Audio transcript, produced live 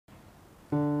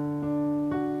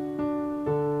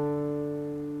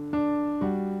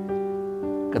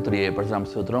கர்த்தருடைய பரிசுத்த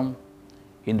ஸ்தோத்திரம்.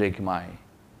 இன்றைக்குமாய்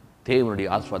தேவனுடைய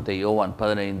ஆசீர்வாதத்தை யோவான்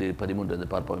 15:13 என்று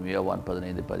பார்ப்போம். யோவான்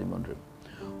 15:13.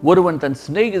 ஒருவன் தன்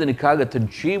சிநேகிதனுக்காக தன்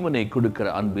ஜீவனை கொடுக்கிற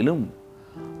அன்பிலும்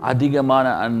அதிகமான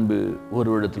அன்பு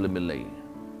ஒருவரிடத்திலும் இல்லை.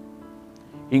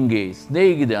 இங்கே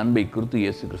சிநேகித அன்பை குறித்து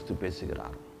இயேசு கிறிஸ்து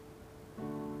பேசுகிறார்.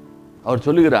 அவர்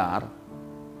சொல்லுகிறார்,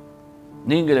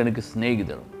 நீங்கள் எனக்கு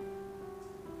சிநேகிதர்.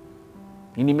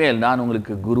 இனிமேல் நான்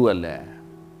உங்களுக்கு குரு அல்ல,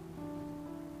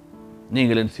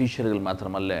 நீங்கள் என் சீஷர்கள்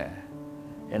மாத்திரமல்ல,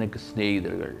 எனக்கு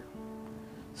சிநேகிதர்கள்.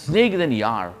 சிநேகிதன்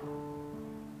யார்?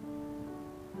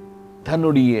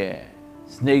 தன்னுடைய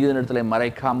சிநேகிதனிடத்தில்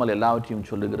மறைக்காமல் எல்லாவற்றையும்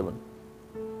சொல்லுகிறவன்,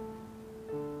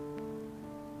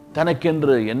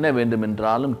 தனக்கென்று என்ன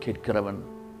வேண்டுமென்றாலும் கேட்கிறவன்,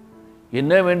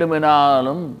 என்ன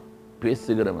வேண்டுமெனாலும்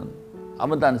பேசுகிறவன்,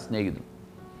 அவன் தான் சிநேகிதன்.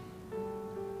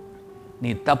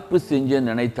 நீ தப்பு செஞ்ச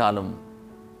நினைத்தாலும்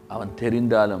அவன்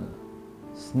தெரிந்தாலும்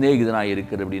சிநேகிதனாய்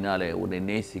இருக்கிற அப்படின்னாலே உன்னை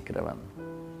நேசிக்கிறவன்,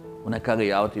 உனக்காக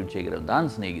யாவற்றையும் செய்கிறவன்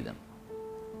தான் சிநேகிதன்.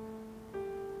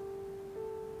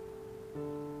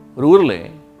 ஒரு ஊரில்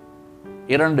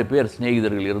 2 பேர்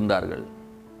சிநேகிதர்கள் இருந்தார்கள்.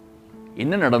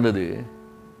 என்ன நடந்தது?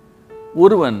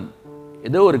 ஒருவன்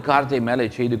ஏதோ ஒரு காரியத்தை மேலே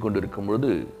செய்து கொண்டிருக்கும்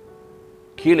பொழுது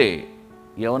கீழே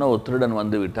எவனோ ஒரு திருடன்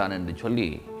வந்து விட்டான் என்று சொல்லி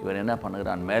இவன் என்ன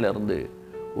பண்ணுகிறான், மேலே இருந்து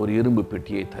ஒரு இரும்பு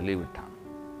பெட்டியை தள்ளி விட்டான்.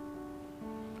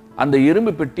 அந்த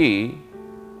இரும்பு பெட்டி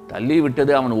தள்ளி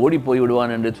விட்டது, அவன் ஓடி போய்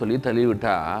விடுவான் என்று சொல்லி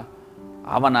தள்ளிவிட்டா,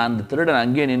 அவன் அந்த திருடன்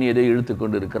அங்கே நின்று எதை இழுத்து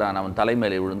கொண்டு இருக்கிறான். அவன்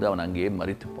தலைமையிலே விழுந்து அவன் அங்கேயே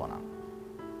மரித்து போனான்.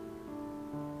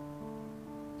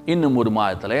 இன்னும் ஒரு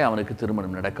மாதத்திலே அவனுக்கு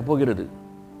திருமணம் நடக்கப் போகிறது.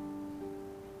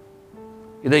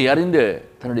 இதை அறிந்த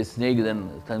தன்னுடைய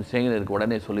தன் சிநேகிதனுக்கு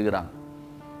உடனே சொல்லுகிறான்,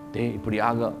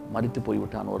 இப்படியாக மரித்து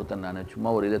போய்விட்டான் ஒருத்தன், நான் சும்மா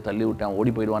ஒரு இதை தள்ளி விட்டான்,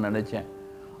 ஓடி போயிடுவான்னு நினைச்சேன்.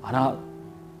 ஆனால்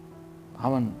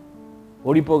அவன்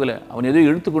ஓடி போகலை, அவன் எதை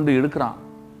இழுத்துக்கொண்டு இருக்கிறான்,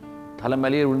 தலை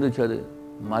மேலேயே விழுந்துச்சு, அது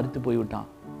மரித்து போய்விட்டான்.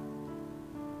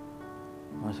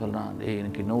 அவன் சொல்றான்,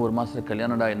 எனக்கு இன்னும் ஒரு மாசத்துல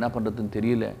கல்யாணம்டா, என்ன பண்றதுன்னு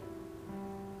தெரியல.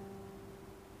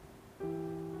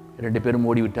 2 பேரும்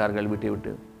ஓடி விட்டார்கள் வீட்டை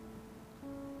விட்டு.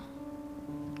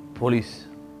 போலீஸ்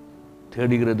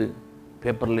தேடுகிறது,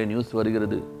 பேப்பர்ல நியூஸ்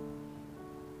வருகிறது.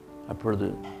 அப்பொழுது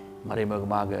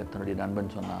மறைமுகமாக தன்னுடைய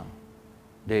நண்பன் சொன்னான்,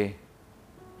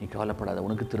 நீ கவலைப்படாத,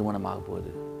 உனக்கு திருமணமாக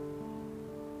போகுது,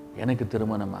 எனக்கு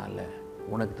திருமணம் அல்ல,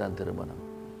 உனக்கு தான் திருமணம்,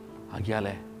 ஆகியால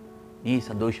நீ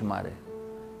சந்தோஷமாறு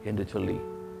என்று சொல்லி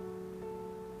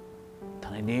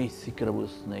தன்னை நேசிக்கிற ஒரு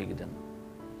சிநேகிதன்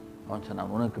அவன்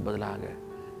சொன்னான், உனக்கு பதிலாக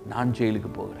நான் ஜெயிலுக்கு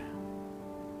போகிறேன்,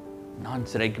 நான்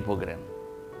சிறைக்கு போகிறேன்,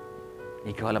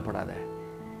 நீ கவலைப்படாத,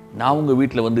 நான் உங்க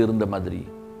வீட்டில் வந்து இருந்த மாதிரி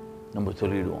நம்ம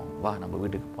சொல்லிடுவோம், வா நம்ம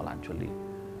வீட்டுக்கு போகலான்னு சொல்லி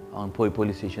அவன் போய்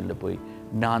போலீஸ் ஸ்டேஷனில் போய்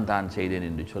நான் தான் செய்தேன்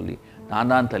என்று சொல்லி,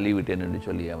 நான் தான் தள்ளிவிட்டேன் என்று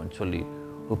சொல்லி அவன் சொல்லி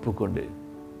ஒப்புக்கொண்டு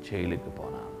ஜெயிலுக்கு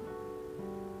போனான்.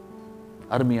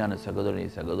 அருமையான சகோதரனே,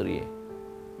 சகோதரியே,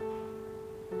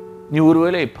 நீ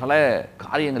ஒருவேளை பல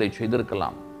காரியங்களை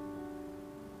செய்திருக்கலாம்,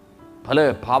 பல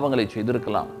பாவங்களை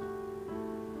செய்திருக்கலாம்,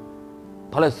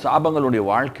 பல சாபங்களுடைய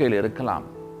வாழ்க்கையில் இருக்கலாம்.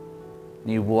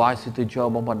 நீ உபவாசித்து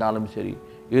ஜெபம் பண்ணாலும் சரி,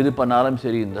 எது பண்ணாலும்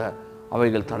சரி, இந்த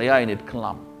அவைகள் தடையாய்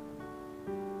நிற்கலாம்.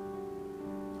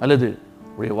 அல்லது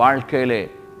உடைய வாழ்க்கையிலே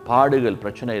பாடுகள்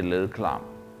பிரச்சனைகள் இருக்கலாம்.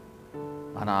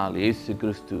 ஆனால் இயேசு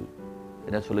கிறிஸ்து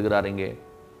என்ன சொல்லுகிறார் இங்கே?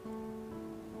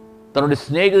 தன்னுடைய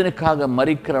சிநேகிதனுக்காக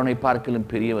மரிக்கிறவனை பார்க்கலும்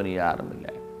பெரியவன் யாரும்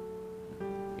இல்லை.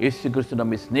 இயேசு கிறிஸ்து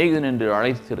நம்மை சிநேகிதன் என்று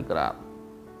அழைத்திருக்கிறார்.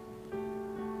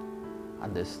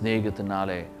 அந்த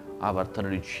சிநேகத்தினாலே அவர்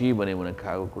தன்னுடைய ஜீவனை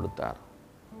உனக்காக கொடுத்தார்.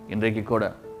 இன்றைக்கு கூட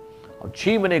அவர்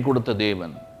ஜீவனை கொடுத்த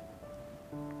தேவன்,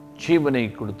 ஜீவனை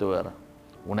கொடுத்தவர்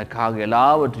உனக்காக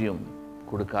எல்லாவற்றையும்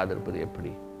கொடுக்காதிருப்பது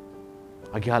எப்படி?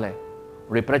 ஆகையால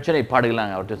உடைய பிரச்சனை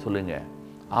பாடுகளாங்க அவர்கிட்ட சொல்லுங்க,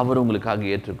 அவர் உங்களுக்காக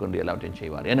ஏற்றுக்கொண்டு எல்லாவற்றையும்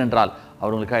செய்வார். ஏனென்றால்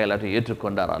அவர் உங்களுக்காக எல்லாத்தையும்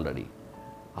ஏற்றுக்கொண்டார்.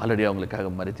 ஆல்ரெடி அவங்களுக்காக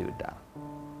மரித்து விட்டார்.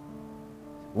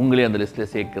 உங்களே அந்த லிஸ்ட்ல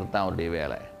சேர்க்கிறது தான் அவருடைய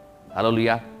வேலை.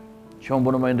 அல்லேலூயா. ஜெபம்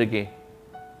பண்ணுமா இன்றைக்கு?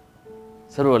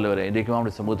 சர்வவல்லவரே, இன்றைக்கு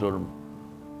அவருடைய சமூகத்தில் வரும்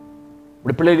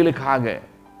உடைய பிள்ளைகளுக்காக,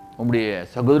 உங்களுடைய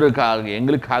சகோதரருக்காக,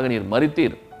 எங்களுக்காக நீர்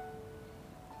மரித்தீர்.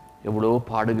 எவ்வளவோ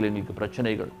பாடுகள், எங்களுக்கு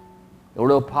பிரச்சனைகள்,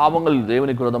 எவ்வளவு பாவங்கள்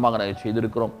தேவனுக்கு விரோதமாக நாங்கள்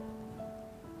செய்திருக்கிறோம்.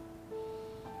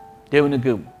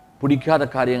 தேவனுக்கு பிடிக்காத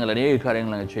காரியங்கள், அநேக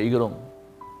காரியங்கள் நாங்கள் செய்கிறோம்.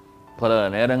 பல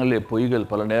நேரங்களிலே பொய்கள்,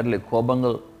 பல நேரங்களிலே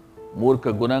கோபங்கள்,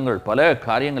 மூர்க்க குணங்கள், பல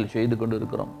காரியங்கள் செய்து கொண்டு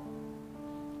இருக்கிறோம்.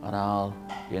 ஆனால்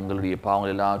எங்களுடைய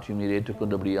பாவங்கள் எல்லாத்தையும் நீர்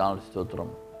ஏற்றுக்கொண்டபடியால்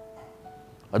ஸ்தோத்திரம்.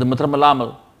 அது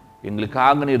மாத்திரமல்லாமல்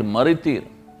எங்களுக்காக நீர் மரித்தீர்.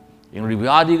 எங்களுடைய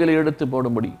வியாதிகளை எடுத்து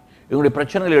போடும்படி, எங்களுடைய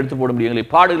பிரச்சனைகளை எடுத்து போடும்படி, எங்களுடைய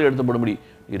பாடுகளை எடுத்து போடும்படி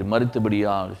நீர்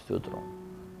மரித்தபடியால் ஸ்தோத்திரம்.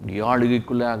 உங்களுடைய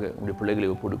ஆளுகைக்குள்ளாக உங்களுடைய பிள்ளைகளை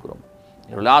ஒப்புக்கொடுக்கிறோம்.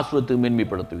 ஆசீர்வாதத்தை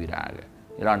மேன்மைப்படுத்துவீராக.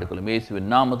 2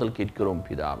 இயேசுவின் நாமத்தில் கேட்கிறோம்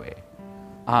பிதாவே,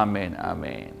 ஆமேன்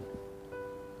ஆமேன்.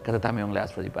 கர்த்தர் தாமே உங்களை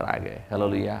ஆசீர்வதிப்பாராக.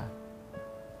 ஹல்லேலூயா.